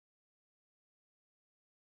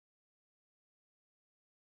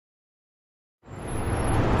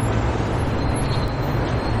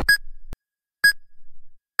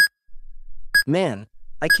Man,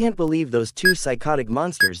 I can't believe those two psychotic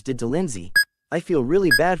monsters did to Lindsey. I feel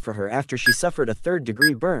really bad for her after she suffered a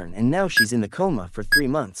third-degree burn and now she's in the coma for 3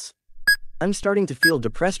 months. I'm starting to feel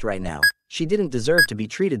depressed right now. She didn't deserve to be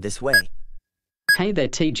treated this way. Hey there,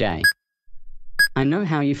 TJ. I know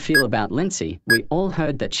how you feel about Lindsey. We all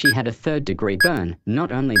heard that she had a third-degree burn.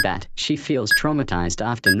 Not only that, she feels traumatized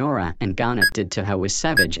after Nora and Garnet did to her was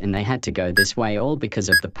savage and they had to go this way all because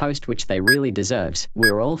of the post which they really deserves.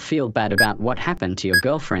 We all feel bad about what happened to your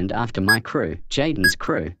girlfriend after my crew, Jaden's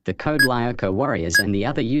crew, the Code Lyoko warriors and the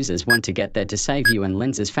other users want to get there to save you and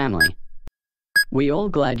Lindsey's family. We all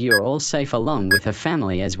glad you're all safe along with her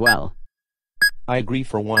family as well. I agree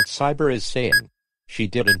for what Cyber is saying. She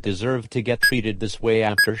didn't deserve to get treated this way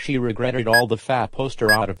after she regretted all the fat poster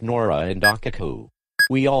out of Nora and Akaku.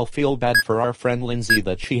 We all feel bad for our friend Lindsey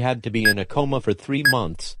that she had to be in a coma for 3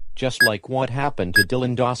 months, just like what happened to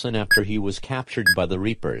Dylan Dawson after he was captured by the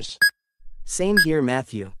Reapers. Same here,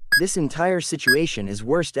 Matthew. This entire situation is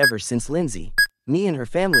worst ever since Lindsey. Me and her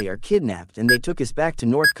family are kidnapped and they took us back to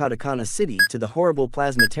North Katakana City to the horrible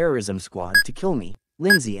plasma terrorism squad to kill me,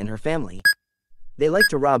 Lindsey and her family. They like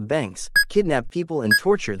to rob banks, kidnap people and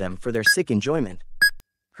torture them for their sick enjoyment.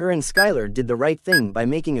 Her and Skylar did the right thing by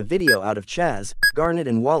making a video out of Chaz, Garnet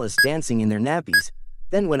and Wallace dancing in their nappies.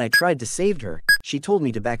 Then when I tried to save her, she told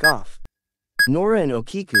me to back off. Nora and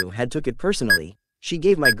Okiku had took it personally. She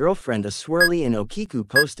gave my girlfriend a swirly and Okiku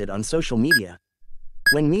posted on social media.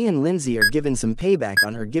 When me and Lindsey are given some payback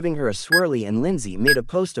on her giving her a swirly and Lindsey made a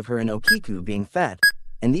post of her and Okiku being fat,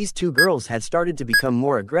 and these two girls had started to become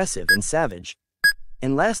more aggressive and savage.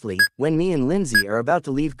 And lastly, when me and Lindsey are about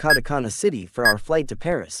to leave Katakana City for our flight to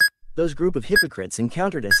Paris, those group of hypocrites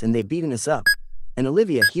encountered us and they beaten us up. And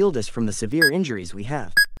Olivia healed us from the severe injuries we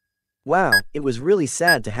have. Wow, it was really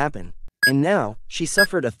sad to happen. And now, she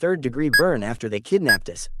suffered a third-degree burn after they kidnapped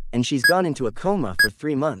us, and she's gone into a coma for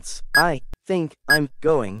 3 months. I think I'm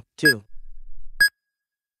going to.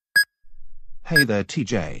 Hey there,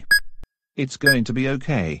 TJ. It's going to be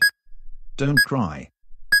okay. Don't cry.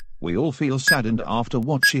 We all feel saddened after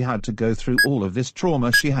what she had to go through, all of this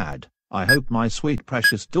trauma she had. I hope my sweet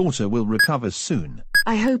precious daughter will recover soon.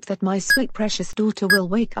 I hope that my sweet precious daughter will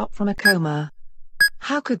wake up from a coma.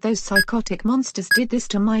 How could those psychotic monsters did this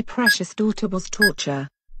to my precious daughter was torture.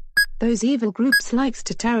 Those evil groups likes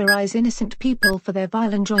to terrorize innocent people for their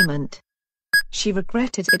vile enjoyment. She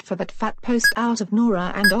regretted it for that fat post out of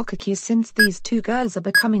Nora and Okaku since these two girls are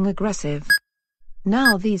becoming aggressive.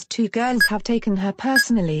 Now these two girls have taken her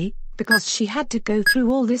personally, because she had to go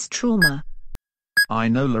through all this trauma. I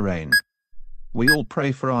know, Lorraine. We all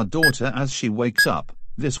pray for our daughter as she wakes up.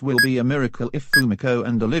 This will be a miracle if Fumiko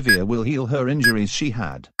and Olivia will heal her injuries she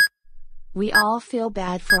had. We all feel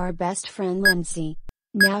bad for our best friend Lindsey.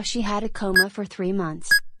 Now she had a coma for 3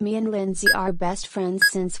 months. Me and Lindsey are best friends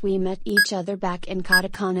since we met each other back in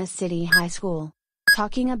Katakana City High School.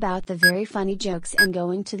 Talking about the very funny jokes and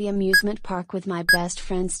going to the amusement park with my best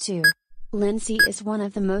friends too. Lindsey is one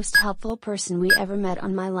of the most helpful person we ever met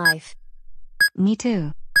on my life. Me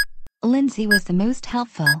too. Lindsey was the most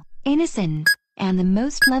helpful, innocent, and the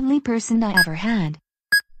most lovely person I ever had.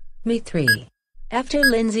 Me three. After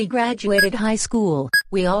Lindsey graduated high school,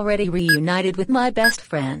 we already reunited with my best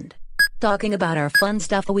friend. Talking about our fun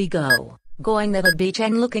stuff we going to the beach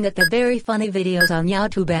and looking at the very funny videos on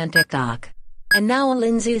YouTube and TikTok. And now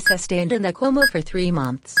Lindsey is sustained in the coma for 3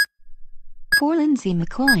 months. Poor Lindsey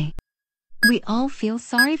McCoy. We all feel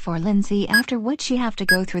sorry for Lindsey after what she have to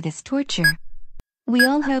go through this torture. We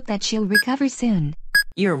all hope that she'll recover soon.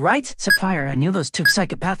 You're right, Sapphire. I knew those two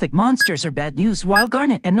psychopathic monsters are bad news while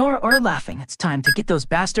Garnet and Nora are laughing. It's time to get those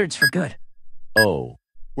bastards for good. Oh.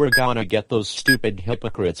 We're gonna get those stupid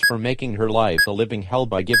hypocrites for making her life a living hell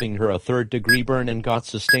by giving her a third-degree burn and got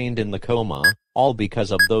sustained in the coma, all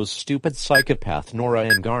because of those stupid psychopath Nora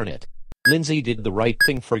and Garnet. Lindsey did the right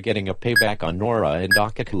thing for getting a payback on Nora and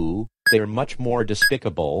Akaku. They're much more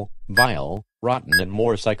despicable, vile, rotten and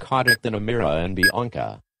more psychotic than Amira and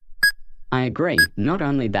Bianca. I agree. Not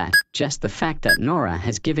only that, just the fact that Nora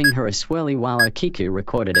has given her a swirly while Okiku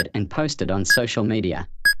recorded it and posted on social media.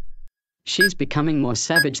 She's becoming more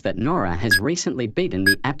savage that Nora has recently beaten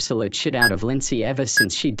the absolute shit out of Lindsey ever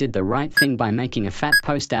since she did the right thing by making a fat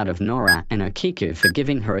post out of Nora and Okiku for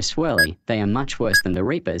giving her a swirly. They are much worse than the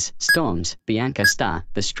Reapers, Storms, Bianca Star,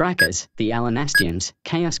 the Strikers, the Alanastiums,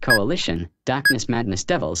 Chaos Coalition, Darkness Madness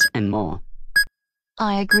Devils, and more.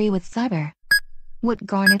 I agree with Cyber. What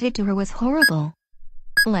Garnet did to her was horrible.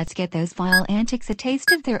 Let's get those vile antics a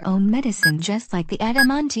taste of their own medicine just like the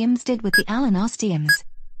Adamantiums did with the Alanastiums.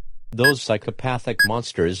 Those psychopathic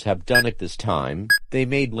monsters have done it this time. They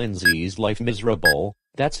made Lindsey's life miserable.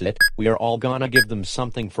 That's it, we are all gonna give them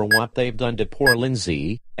something for what they've done to poor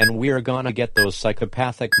Lindsey, and we're gonna get those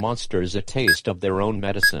psychopathic monsters a taste of their own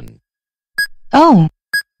medicine. Oh!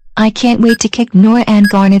 I can't wait to kick Nora and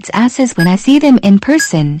Garnet's asses when I see them in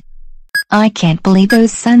person. I can't believe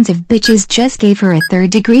those sons of bitches just gave her a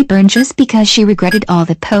third-degree burn just because she regretted all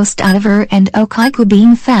the post out of her and Okaiku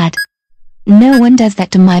being fat. No one does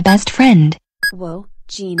that to my best friend. Whoa,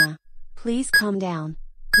 Gina. Please calm down.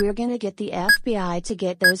 We're gonna get the FBI to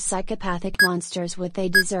get those psychopathic monsters what they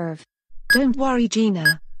deserve. Don't worry,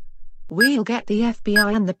 Gina. We'll get the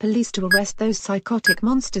FBI and the police to arrest those psychotic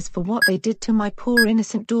monsters for what they did to my poor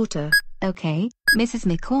innocent daughter. Okay, Mrs.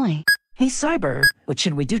 McCoy. Hey Cyber, what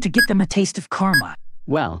should we do to get them a taste of karma?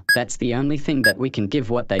 Well, that's the only thing that we can give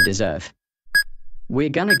what they deserve. We're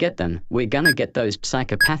gonna get them, we're gonna get those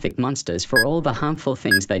psychopathic monsters for all the harmful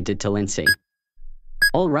things they did to Lindsey.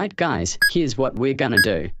 Alright guys, here's what we're gonna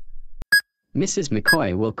do. Mrs.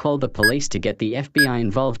 McCoy will call the police to get the FBI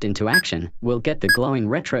involved into action. We'll get the glowing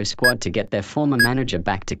retro squad to get their former manager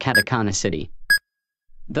back to Katakana City.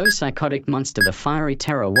 Those psychotic monster, the fiery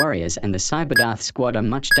terror warriors and the Cyberdarth Squad are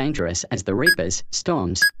much dangerous as the Reapers,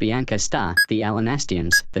 Storms, Bianca Star, the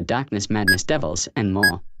Alanastians, the Darkness Madness Devils, and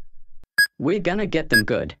more. We're gonna get them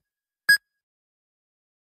good.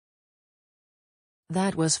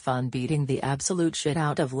 That was fun beating the absolute shit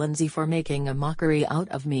out of Lindsey for making a mockery out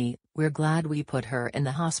of me. We're glad we put her in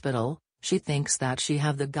the hospital. She thinks that she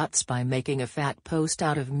have the guts by making a fat post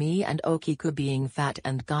out of me and Okiku being fat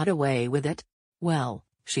and got away with it. Well,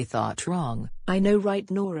 she thought wrong. I know, right,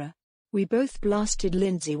 Nora? We both blasted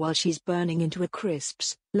Lindsey while she's burning into a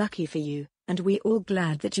crisps. Lucky for you, and we all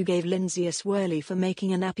glad that you gave Lindsey a swirly for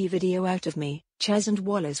making a nappy video out of me, Chaz and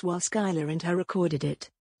Wallace, while Skylar and her recorded it.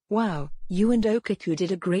 Wow, you and Okiku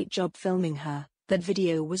did a great job filming her. That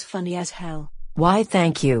video was funny as hell. Why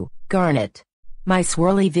thank you, Garnet. My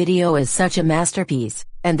swirly video is such a masterpiece,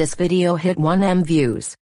 and this video hit 1M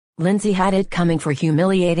views. Lindsey had it coming for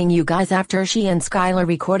humiliating you guys after she and Skylar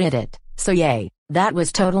recorded it, so yay, that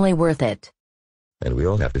was totally worth it. And we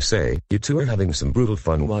all have to say, you two are having some brutal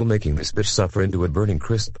fun while making this bitch suffer into a burning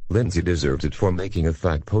crisp. Lindsey deserved it for making a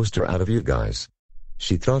fat poster out of you guys.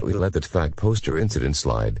 She thought we'd let that fat poster incident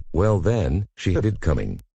slide. Well then, she had it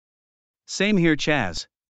coming. Same here, Chaz.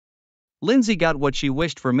 Lindsey got what she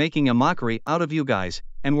wished for making a mockery out of you guys,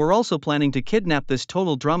 and we're also planning to kidnap this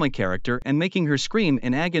total drama character and making her scream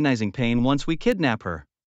in agonizing pain once we kidnap her.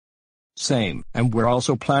 Same, and we're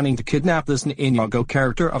also planning to kidnap this Ninjago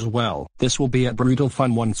character as well. This will be a brutal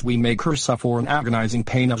fun once we make her suffer in agonizing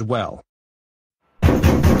pain as well.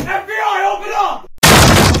 FBI, open up!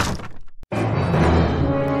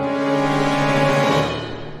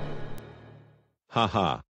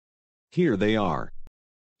 Haha. Here they are.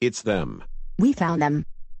 It's them. We found them.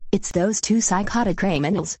 It's those two psychotic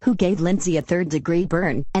criminals who gave Lindsey a third-degree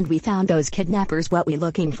burn, and we found those kidnappers what we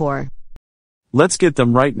looking for. Let's get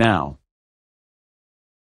them right now.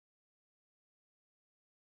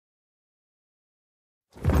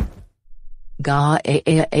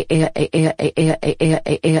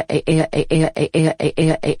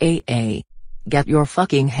 Get your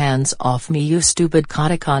fucking hands off me, you stupid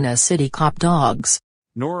Katakana City cop dogs.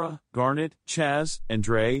 Nora, Garnet, Chaz,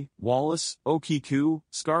 Andre, Wallace, Okiku,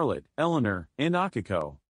 Scarlet, Eleanor, and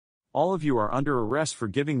Akiko. All of you are under arrest for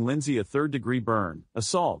giving Lindsey a third-degree burn,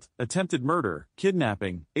 assault, attempted murder,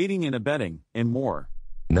 kidnapping, aiding and abetting, and more.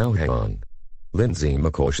 Now hang on. Lindsey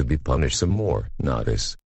McCoy should be punished some more, not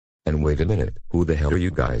us. And wait a minute, who the hell are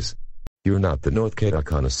you guys? You're not the North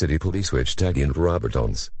Katakana City Police Witch Taggy and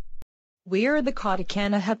Robertons. We're the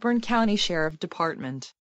Katakana Hepburn County Sheriff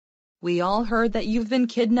Department. We all heard that you've been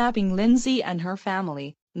kidnapping Lindsey and her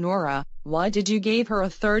family. Nora, why did you give her a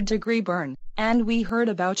third-degree burn? And we heard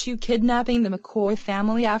about you kidnapping the McCoy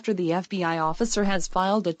family after the FBI officer has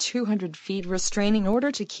filed a 200-feet restraining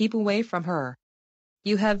order to keep away from her.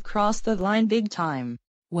 You have crossed the line big time.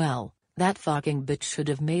 Well, that fucking bitch should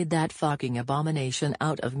have made that fucking abomination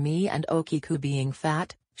out of me and Okiku being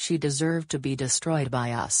fat. She deserved to be destroyed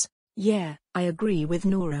by us. Yeah, I agree with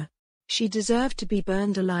Nora. She deserved to be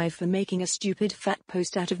burned alive for making a stupid fat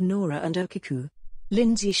post out of Nora and Okiku.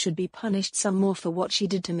 Lindsey should be punished some more for what she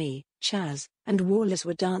did to me. Chaz and Wallace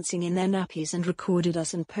were dancing in their nappies and recorded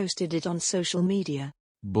us and posted it on social media.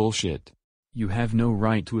 Bullshit. You have no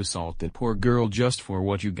right to assault that poor girl just for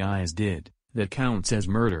what you guys did. That counts as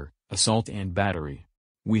murder, assault and battery.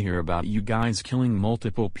 We hear about you guys killing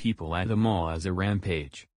multiple people at the mall as a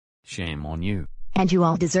rampage. Shame on you. And you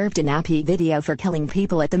all deserved a nappy video for killing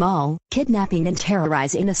people at the mall, kidnapping and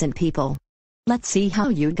terrorize innocent people. Let's see how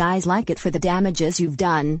you guys like it for the damages you've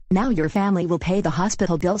done. Now your family will pay the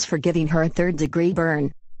hospital bills for giving her a third-degree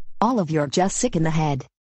burn. All of you are just sick in the head.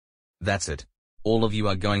 That's it. All of you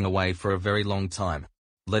are going away for a very long time.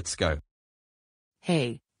 Let's go.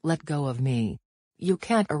 Hey, let go of me. You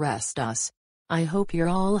can't arrest us. I hope you're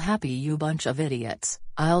all happy, you bunch of idiots.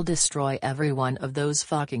 I'll destroy every one of those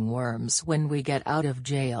fucking worms when we get out of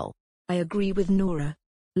jail. I agree with Nora.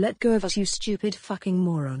 Let go of us, you stupid fucking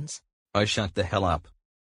morons. Oh, shut the hell up.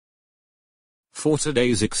 For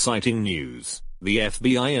today's exciting news, the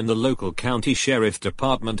FBI and the local county sheriff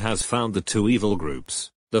department has found the two evil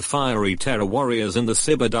groups, the Fiery Terror Warriors and the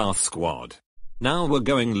Cyberdarth Squad. Now we're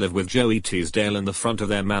going live with Joey Teasdale in the front of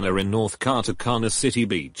their manor in North Cartagena City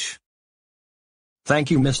Beach.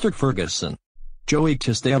 Thank you, Mr. Ferguson. Joey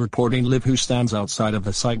Teasdale reporting live, who stands outside of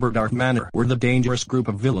the Cyberdarth Manor, where the dangerous group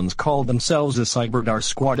of villains called themselves the Cyberdarth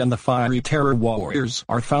Squad and the Fiery Terror Warriors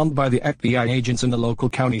are found by the FBI agents in the local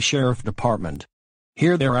county sheriff department.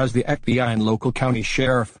 Here they are, as the FBI and local county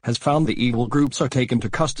sheriff has found the evil groups are taken to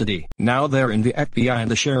custody. Now they're in the FBI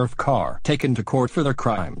and the sheriff car, taken to court for their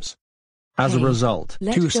crimes. As a result,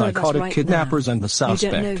 two psychotic kidnappers and the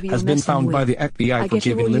suspect has been found by the FBI for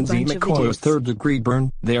giving Lindsey McCoy a third-degree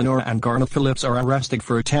burn. Nora and Garnet Phillips are arrested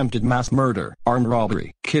for attempted mass murder, armed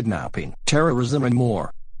robbery, kidnapping, terrorism and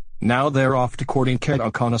more. Now they're off to court in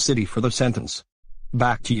Cartagena City for the sentence.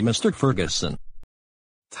 Back to you, Mr. Ferguson.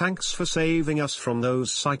 Thanks for saving us from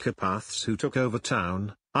those psychopaths who took over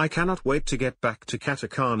town. I cannot wait to get back to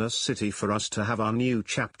Cartagena City for us to have our new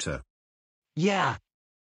chapter. Yeah.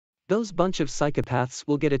 Those bunch of psychopaths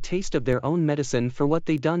will get a taste of their own medicine for what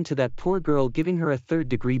they done to that poor girl, giving her a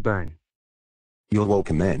third-degree burn. You're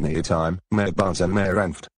welcome anytime, Mayor Barnes and Mayor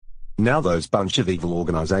Enft. Now those bunch of evil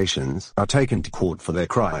organizations are taken to court for their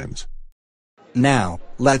crimes. Now,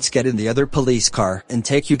 let's get in the other police car and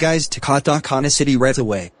take you guys to Cartagena City right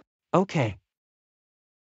away. Okay.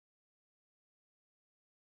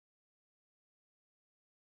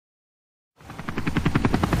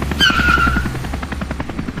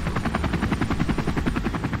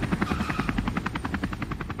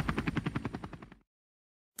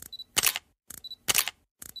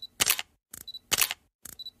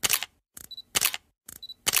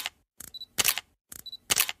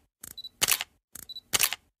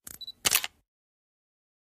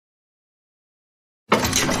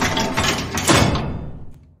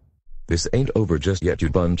 This ain't over just yet, you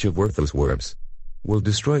bunch of worthless worms. We'll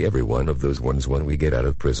destroy every one of those ones when we get out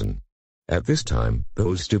of prison. At this time,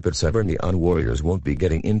 those stupid Cyber Neon Warriors won't be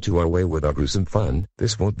getting into our way with our gruesome fun.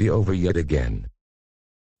 This won't be over yet again.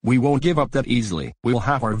 We won't give up that easily. We'll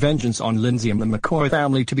have our vengeance on Lindsey and the McCoy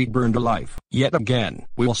family to be burned alive. Yet again,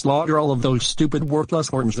 we'll slaughter all of those stupid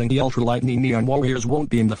worthless worms, and the Ultra Lightning Neon Warriors won't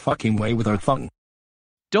be in the fucking way with our fun.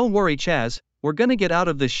 Don't worry, Chaz. We're gonna get out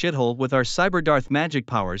of this shithole with our Cyberdarth magic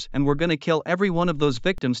powers, and we're gonna kill every one of those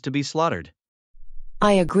victims to be slaughtered.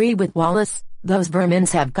 I agree with Wallace. Those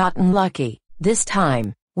vermins have gotten lucky. This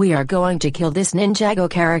time, we are going to kill this Ninjago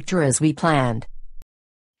character as we planned.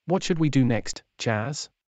 What should we do next, Chaz?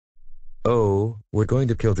 Oh, we're going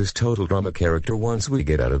to kill this total drama character once we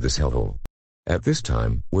get out of this hellhole. At this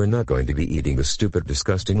time, we're not going to be eating the stupid,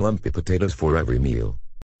 disgusting lumpy potatoes for every meal.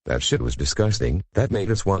 That shit was disgusting. That made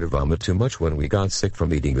us want to vomit too much when we got sick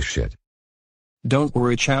from eating the shit. Don't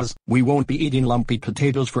worry, Chaz, we won't be eating lumpy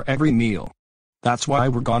potatoes for every meal. That's why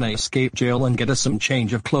we're gonna escape jail and get us some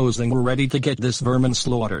change of clothes, and we're ready to get this vermin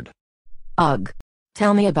slaughtered. Ugh.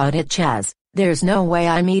 Tell me about it, Chaz. There's no way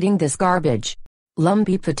I'm eating this garbage.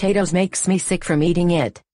 Lumpy potatoes makes me sick from eating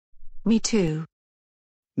it. Me too.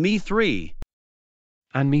 Me 3.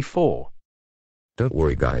 And me 4. Don't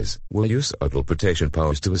worry, guys, we'll use our teleportation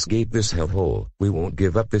powers to escape this hellhole. We won't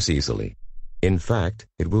give up this easily. In fact,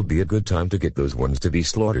 it will be a good time to get those ones to be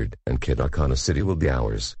slaughtered, and Cartagena City will be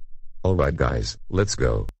ours. Alright guys, let's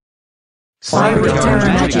go. Cyberdarth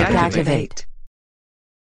magic activate.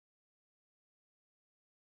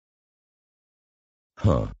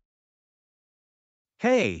 Huh.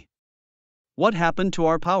 Hey! What happened to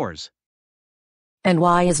our powers? And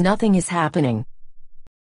why is nothing is happening?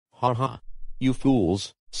 Haha. You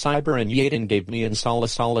fools, Cyber and Yaden gave me and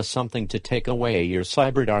SoloSolo something to take away your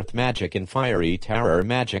Cyberdarth magic and Fiery Terror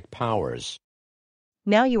magic powers.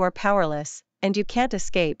 Now you are powerless, and you can't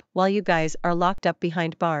escape while you guys are locked up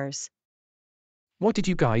behind bars. What did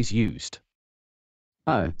you guys use?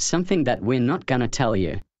 Oh, something that we're not gonna tell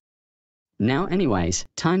you. Now anyways,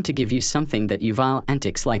 time to give you something that you vile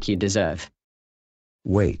antics like you deserve.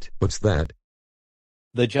 Wait, what's that?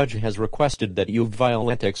 The judge has requested that you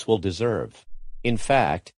vile antics will deserve. In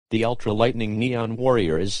fact, the Ultra Lightning Neon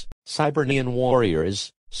Warriors, Cyber Neon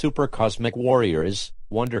Warriors, Super Cosmic Warriors,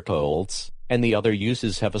 Wonder Colts, and the other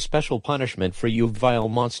uses have a special punishment for you vile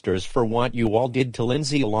monsters for what you all did to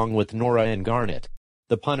Lindsey along with Nora and Garnet.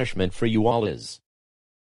 The punishment for you all is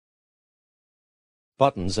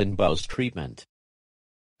buttons and bows treatment.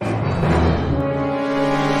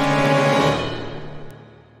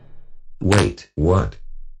 Wait, what?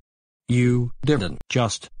 You didn't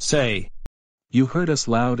just say. You heard us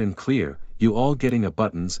loud and clear, you all getting a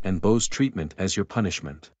buttons and bows treatment as your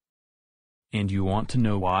punishment. And you want to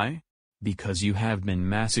know why? Because you have been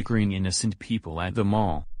massacring innocent people at the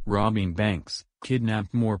mall, robbing banks, kidnap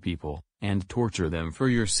more people, and torture them for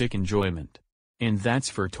your sick enjoyment. And that's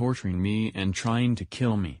for torturing me and trying to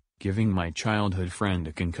kill me, giving my childhood friend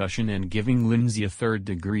a concussion and giving Lindsey a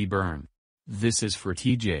third-degree burn. This is for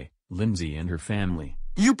TJ, Lindsey and her family.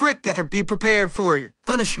 You prick better be prepared for your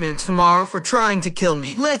punishment tomorrow for trying to kill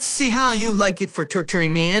me. Let's see how you like it for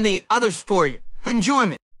torturing me and the others for your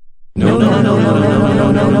enjoyment. No, no, no, no, no,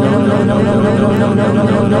 no, no, no, no,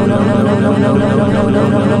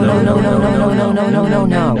 no,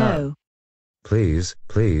 no, no. Please,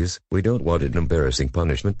 please, we don't want an embarrassing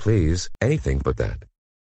punishment, please, anything but that.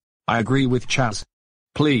 I agree with Chaz.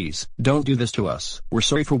 Please, don't do this to us. We're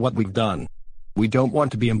sorry for what we've done. We don't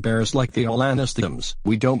want to be embarrassed like the Olanistims.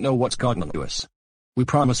 We don't know what's gotten to us. We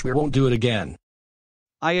promise we won't do it again.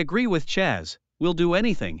 I agree with Chaz. We'll do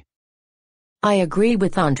anything. I agree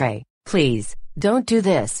with Andre. Please, don't do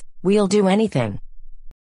this. We'll do anything.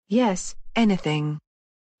 Yes, anything.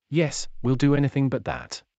 Yes, we'll do anything but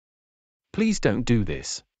that. Please don't do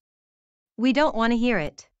this. We don't want to hear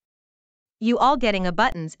it. You all getting a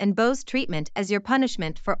buttons and bows treatment as your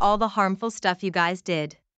punishment for all the harmful stuff you guys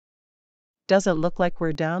did. Does it look like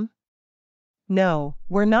we're dumb? No,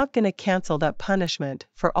 we're not gonna cancel that punishment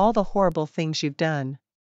for all the horrible things you've done.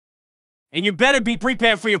 And you better be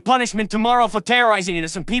prepared for your punishment tomorrow for terrorizing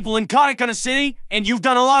innocent people in Katakana City, and you've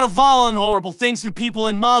done a lot of vile and horrible things to people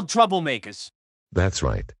and mild troublemakers. That's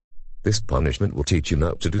right. This punishment will teach you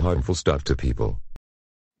not to do harmful stuff to people.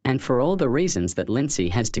 And for all the reasons that Lindsey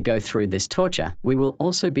has to go through this torture, we will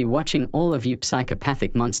also be watching all of you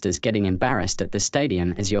psychopathic monsters getting embarrassed at the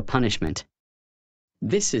stadium as your punishment.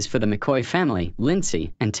 This is for the McCoy family,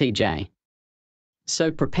 Lindsey and TJ. So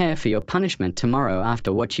prepare for your punishment tomorrow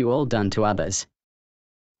after what you all done to others.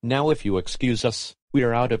 Now if you excuse us, we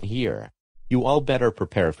are out of here. You all better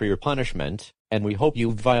prepare for your punishment, and we hope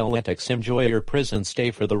you violetics enjoy your prison stay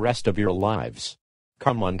for the rest of your lives.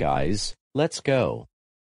 Come on guys, let's go.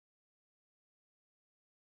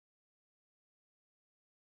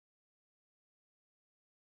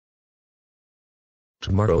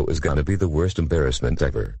 Tomorrow is gonna be the worst embarrassment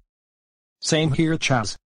ever. Same here,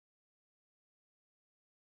 Chaz.